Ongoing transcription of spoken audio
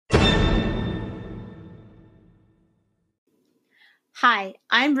Hi,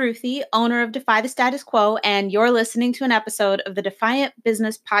 I'm Ruthie, owner of Defy the Status Quo, and you're listening to an episode of the Defiant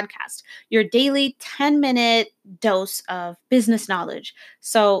Business Podcast, your daily 10-minute dose of business knowledge.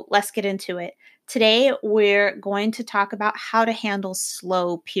 So let's get into it. Today, we're going to talk about how to handle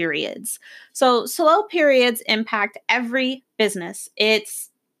slow periods. So, slow periods impact every business.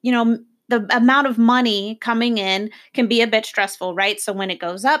 The amount of money coming in can be a bit stressful, right? So when it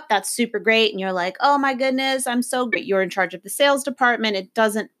goes up, that's super great. And you're like, oh my goodness, I'm so great. You're in charge of the sales department. It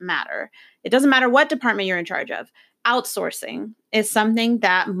doesn't matter. It doesn't matter what department you're in charge of. Outsourcing is something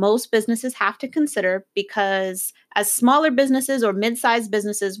that most businesses have to consider because as smaller businesses or mid-sized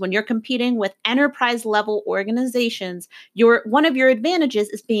businesses, when you're competing with enterprise level organizations, one of your advantages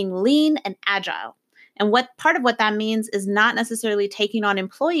is being lean and agile. And what part of what that means is not necessarily taking on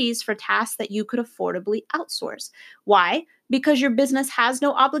employees for tasks that you could affordably outsource. Why? Because your business has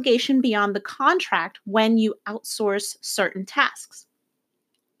no obligation beyond the contract when you outsource certain tasks.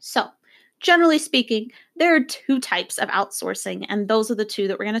 So, generally speaking, there are two types of outsourcing, and those are the two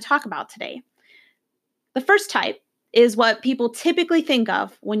that we're going to talk about today. The first type is what people typically think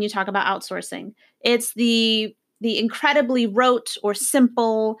of when you talk about outsourcing. It's the incredibly rote or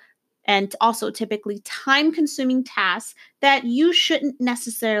simple and also typically time-consuming tasks that you shouldn't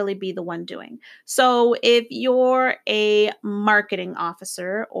necessarily be the one doing. So if you're a marketing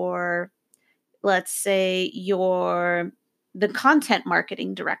officer, or let's say you're the content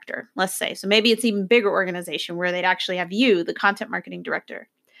marketing director, let's say, so maybe it's even bigger organization where they'd actually have you, the content marketing director.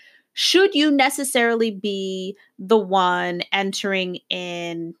 Should you necessarily be the one entering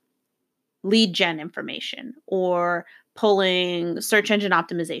in lead gen information or pulling search engine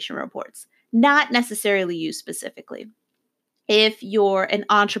optimization reports? Not necessarily you specifically. If you're an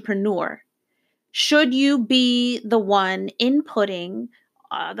entrepreneur, should you be the one inputting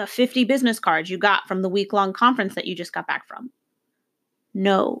the 50 business cards you got from the week-long conference that you just got back from?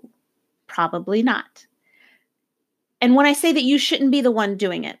 No, probably not. And when I say that you shouldn't be the one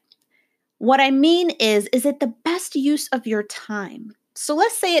doing it, what I mean is it the best use of your time? So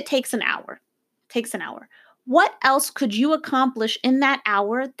let's say it takes an hour. What else could you accomplish in that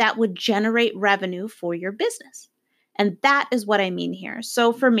hour that would generate revenue for your business? And that is what I mean here.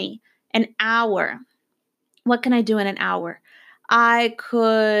 So for me, an hour, what can I do in an hour? I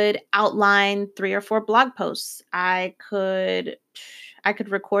could outline 3 or 4 blog posts. I could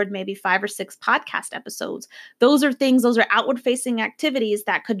record maybe 5 or 6 podcast episodes. Those are outward facing activities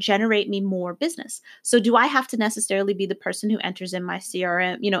that could generate me more business. So do I have to necessarily be the person who enters in my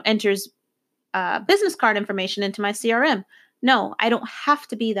CRM, enters business card information into my CRM? No, I don't have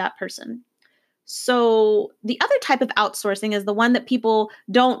to be that person. So the other type of outsourcing is the one that people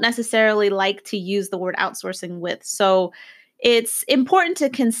don't necessarily like to use the word outsourcing with. So it's important to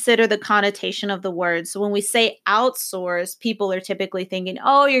consider the connotation of the word. So when we say outsource, people are typically thinking,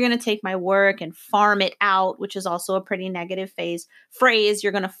 oh, you're going to take my work and farm it out, which is also a pretty negative phrase.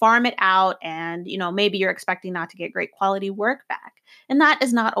 You're going to farm it out and, maybe you're expecting not to get great quality work back. And that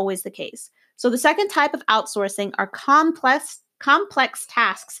is not always the case. So the second type of outsourcing are complex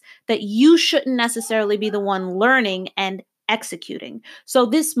tasks that you shouldn't necessarily be the one learning and executing. So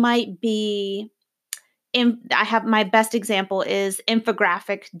this might be, I have my best example is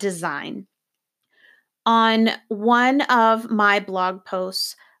infographic design. On one of my blog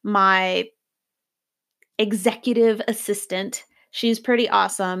posts, my executive assistant, she's pretty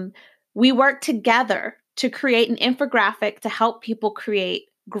awesome. We worked together to create an infographic to help people create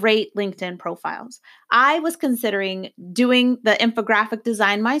great LinkedIn profiles. I was considering doing the infographic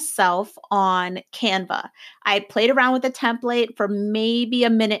design myself on Canva. I played around with the template for maybe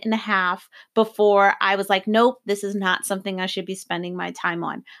a minute and a half before I was like, nope, this is not something I should be spending my time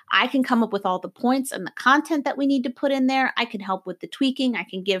on. I can come up with all the points and the content that we need to put in there. I can help with the tweaking. I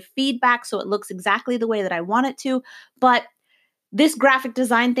can give feedback so it looks exactly the way that I want it to. But this graphic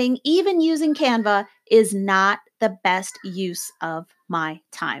design thing, even using Canva, is not the best use of my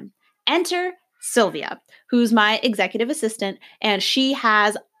time. Enter Sylvia, who's my executive assistant, and she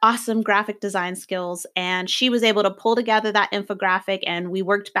has awesome graphic design skills, and she was able to pull together that infographic, and we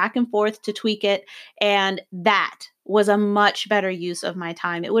worked back and forth to tweak it, and that was a much better use of my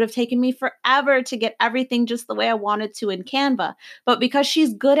time. It would have taken me forever to get everything just the way I wanted to in Canva, but because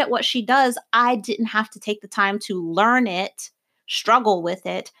she's good at what she does, I didn't have to take the time to learn it, struggle with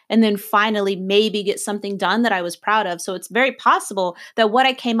it, and then finally maybe get something done that I was proud of. So it's very possible that what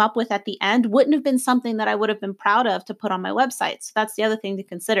I came up with at the end wouldn't have been something that I would have been proud of to put on my website. So that's the other thing to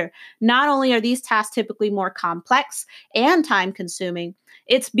consider. Not only are these tasks typically more complex and time consuming,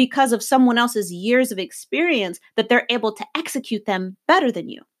 it's because of someone else's years of experience that they're able to execute them better than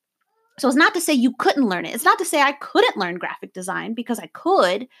you. So it's not to say you couldn't learn it. It's not to say I couldn't learn graphic design, because I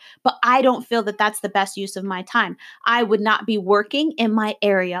could, but I don't feel that that's the best use of my time. I would not be working in my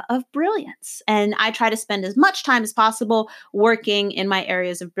area of brilliance. And I try to spend as much time as possible working in my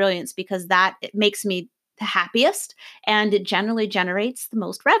areas of brilliance, because that it makes me the happiest, and it generally generates the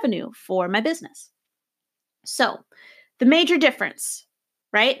most revenue for my business. So, the major difference,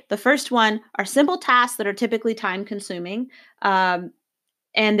 right? The first one are simple tasks that are typically time consuming.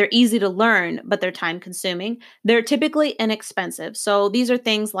 And they're easy to learn, but they're time consuming. They're typically inexpensive. So these are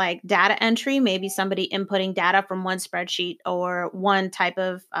things like data entry, maybe somebody inputting data from one spreadsheet or one type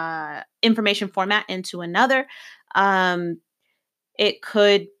of information format into another. Um, it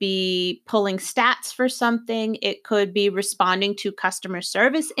could be pulling stats for something. It could be responding to customer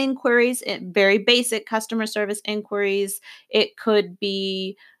service inquiries, very basic customer service inquiries. It could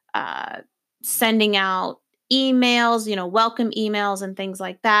be sending out emails, welcome emails and things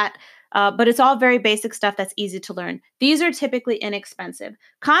like that. But it's all very basic stuff that's easy to learn. These are typically inexpensive.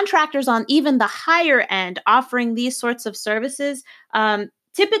 Contractors on even the higher end offering these sorts of services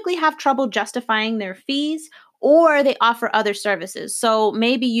typically have trouble justifying their fees, or they offer other services. So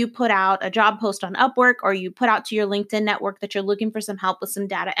maybe you put out a job post on Upwork, or you put out to your LinkedIn network that you're looking for some help with some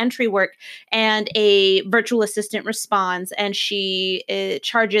data entry work, and a virtual assistant responds and she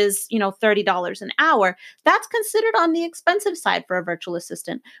charges, $30 an hour. That's considered on the expensive side for a virtual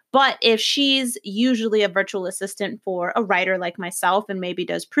assistant. But if she's usually a virtual assistant for a writer like myself and maybe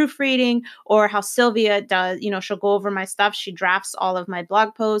does proofreading, or how Sylvia does, she'll go over my stuff, she drafts all of my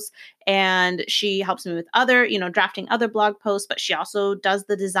blog posts, and she helps me with other, drafting other blog posts, but she also does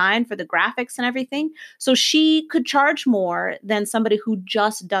the design for the graphics and everything. So she could charge more than somebody who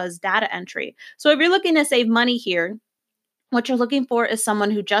just does data entry. So if you're looking to save money here, what you're looking for is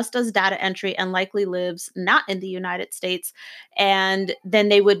someone who just does data entry and likely lives not in the United States, and then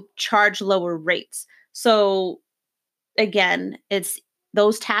they would charge lower rates. So again, it's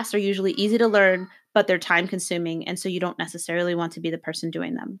those tasks are usually easy to learn, but they're time consuming. And so you don't necessarily want to be the person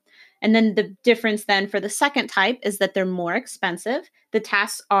doing them. And then the difference then for the second type is that they're more expensive. The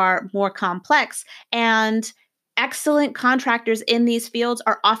tasks are more complex, and excellent contractors in these fields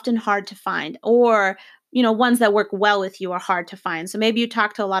are often hard to find, or ones that work well with you are hard to find. So maybe you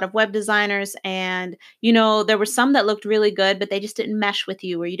talk to a lot of web designers, and there were some that looked really good, but they just didn't mesh with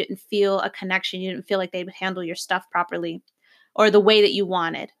you, or you didn't feel a connection. You didn't feel like they would handle your stuff properly or the way that you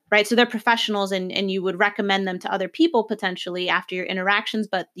wanted, right? So they're professionals, and you would recommend them to other people potentially after your interactions,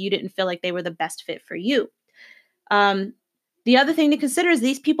 but you didn't feel like they were the best fit for you. Um, the other thing to consider is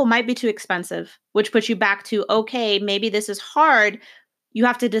these people might be too expensive, which puts you back to, okay, maybe this is hard. You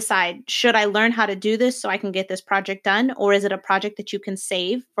have to decide, should I learn how to do this so I can get this project done? Or is it a project that you can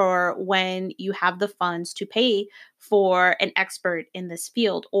save for when you have the funds to pay for an expert in this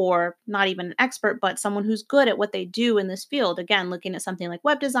field, or not even an expert, but someone who's good at what they do in this field? Again, looking at something like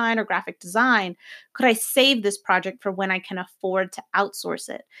web design or graphic design, could I save this project for when I can afford to outsource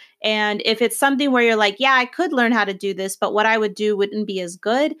it? And if it's something where you're like, yeah, I could learn how to do this, but what I would do wouldn't be as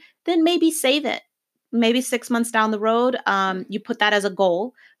good, then maybe save it. Maybe 6 months down the road, you put that as a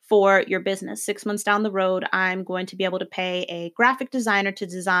goal for your business. 6 months down the road, I'm going to be able to pay a graphic designer to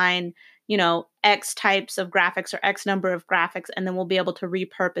design, X types of graphics or X number of graphics, and then we'll be able to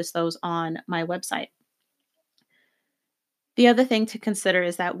repurpose those on my website. The other thing to consider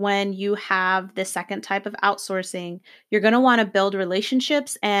is that when you have the second type of outsourcing, you're going to want to build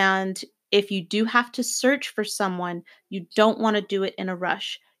relationships. And if you do have to search for someone, you don't want to do it in a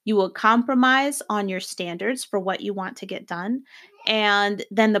rush. You will compromise on your standards for what you want to get done, and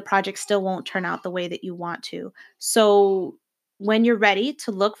then the project still won't turn out the way that you want to. So, when you're ready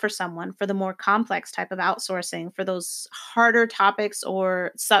to look for someone for the more complex type of outsourcing, for those harder topics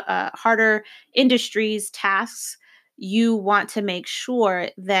or harder industries, tasks, you want to make sure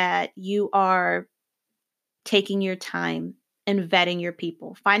that you are taking your time and vetting your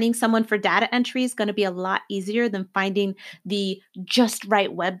people. Finding someone for data entry is going to be a lot easier than finding the just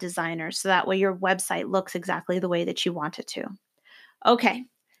right web designer, so that way your website looks exactly the way that you want it to. Okay,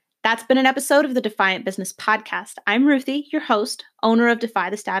 that's been an episode of the Defiant Business Podcast. I'm Ruthie, your host, owner of Defy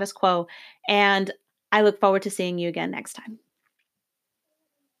the Status Quo, and I look forward to seeing you again next time.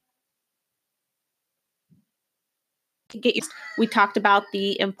 We talked about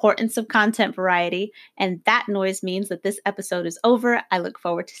the importance of content variety, and that noise means that this episode is over. I look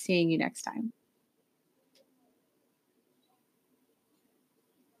forward to seeing you next time.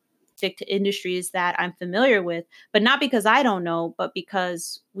 Stick to industries that I'm familiar with, but not because I don't know, but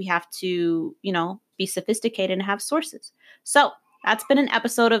because we have to, be sophisticated and have sources. So that's been an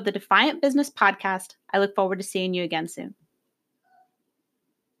episode of the Defiant Business Podcast. I look forward to seeing you again soon.